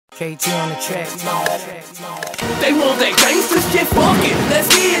KT on the track. They want that gangsta shit, fuck it, let's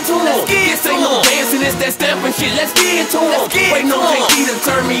get into them. This ain't no dancing, it's that stamping shit, let's get into them. Waiting on KT to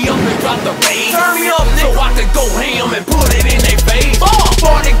turn me up and drop the bass. Turn me up, so I can go ham and put it in their face.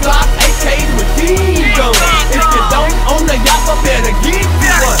 40 GlocK, AKs, machine gun. If you don't own the yappa, better get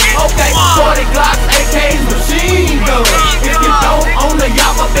one. Okay, 40 GlocK, AKs, machine gun. If you don't own the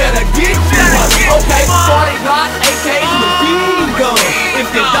yappa, better get one. Okay, 40 GlocK, AKs, machine gun. If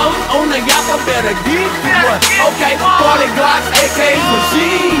you don't own the yappa, better get one. Okay, 40 GlocK, AKs,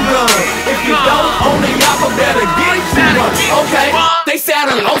 machine gun. If you don't own the yappa, better get one. Okay, they say I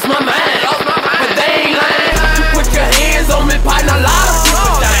done lost my mind, but they ain't lying. You put your hands on me, partner, a lot of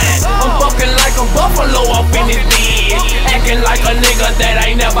people dying. I'm fucking like a buffalo off in his bed, acting like a nigga that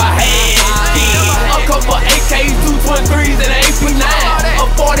ain't never had. A couple AKs, 223s, and an AP9, a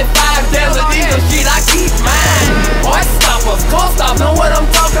 45 Desert Eagle, shit, I keep mine. Heart stoppers, car stop, know what I'm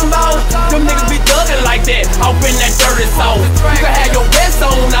talking about? Them niggas be thugging like that, off in that dirty sauce. You can have your best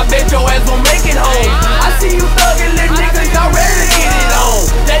on, I bet your ass won't make it home. I see you thugging, little niggas, y'all ready to get it on.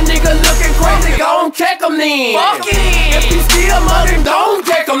 That nigga looking crazy, gon' check him then. If he still mugging, don't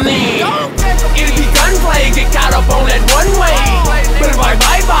check him then. If he gunplay, get caught up on that one way. But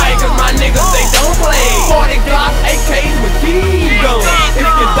bye-bye, cause my niggas, they don't play. 40 GlocK, AKs, machine gun. If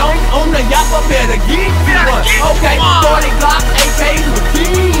you don't own the yappa, better get one. Okay, 40 GlocK, AKs,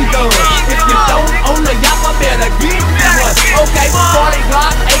 machine gun. If you don't own the yappa, better get one. Okay, 40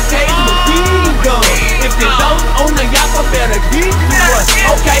 GlocK, AKs, machine gun. If you don't own the yappa, better get one.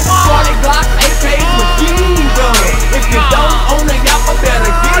 Okay, 40 GlocK, AKs, machine gun. If you don't own the yappa,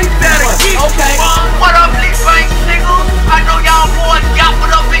 better get one. Okay. What up, Life Ent, nigga? I know y'all boys got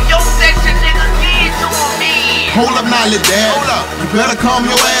what up in your section, nigga. Get to me. Hold up now, little dad. You better calm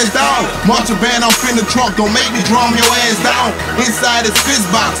your ass down. March your band off in the trunk, don't make me drum your ass down. Inside this fist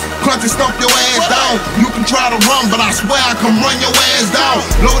box, crunch and stomp your ass down. You can try to run, but I swear I can run your ass down.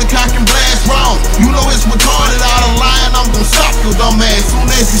 Load the cock and blast round. You know it's retarded, out of line, I'm gon' stop your dumb ass soon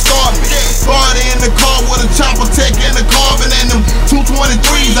as you start me. Party in the car with a chopper, taking the carbon and them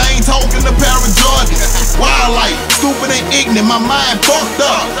 223s. I ain't talking the pair of Jordans. Wildlife, stupid and ignorant, my mind fucked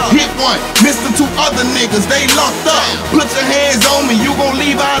up. Hit one, missed the two other niggas, they locked up. Put your hands on me, you gon'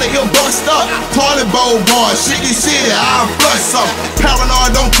 leave out of here bust up. Toilet bowl boy, shitty shit, I'll flush some.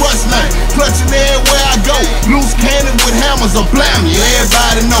 Paranoid, don't trust nothing. Clutching everywhere I go. Loose cannon with hammers will blam you,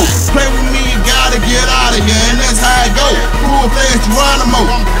 everybody know. Play with me, you gotta get out of here, and that's how it go. Full fast Geronimo,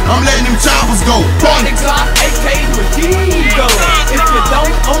 I'm letting them choppers go. 40 GlocK, AKs, machine gun. If you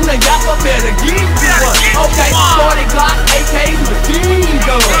don't own the yappa, better get one. Okay, 40 GlocK, AKs, machine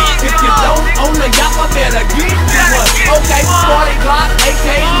gun. If you don't own the yappa, better get one. Okay, 40 GlocK,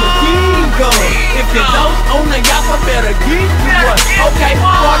 AKs, machine gun. If you don't own the yappa, better get one. Okay,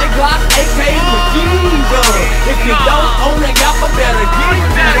 40 GlocK, AKs, machine gun. If you don't own the yappa, better get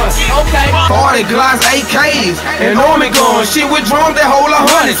one. Okay, 40 GlocKs, AKs, and Norman gun. Shit with drums that hold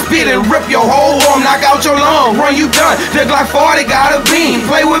 100. Spit and rip your whole arm, knock out your lung. Run you done, just like 40 got a beam.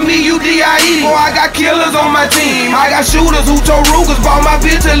 Play with me, you DIE. Boy, I got killers on my team. I got shooters who told Rugers, bought my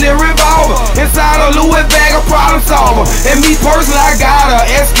bitch a little revolver. Inside a Louis bag, a problem solver. And me personally, I got a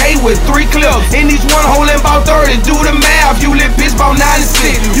SK with 3 clips. In each one holding about 30. Do the math, you lit bitch about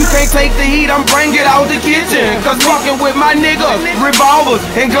 96. You can't take the heat, I'm bringing it out the kitchen. Cause fucking with my niggas, revolvers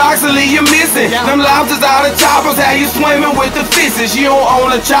and Glocks will leave you missing. Them lobsters out of choppers, how you swimming with the fishes. You don't own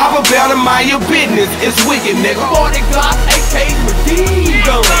a chopper, better mind your business. It's wicked, nigga. 40 GlocK, AKs, machine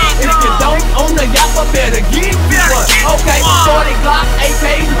gun. If you don't own the yappa, better get one. Okay, 40 GlocK,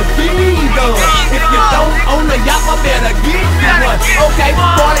 AKs, machine gun. If you don't own the yappa, better get one. Okay,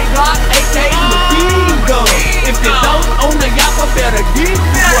 40 GlocK, AKs, machine gun. If you don't own the yappa, better get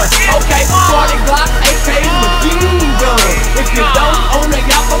one.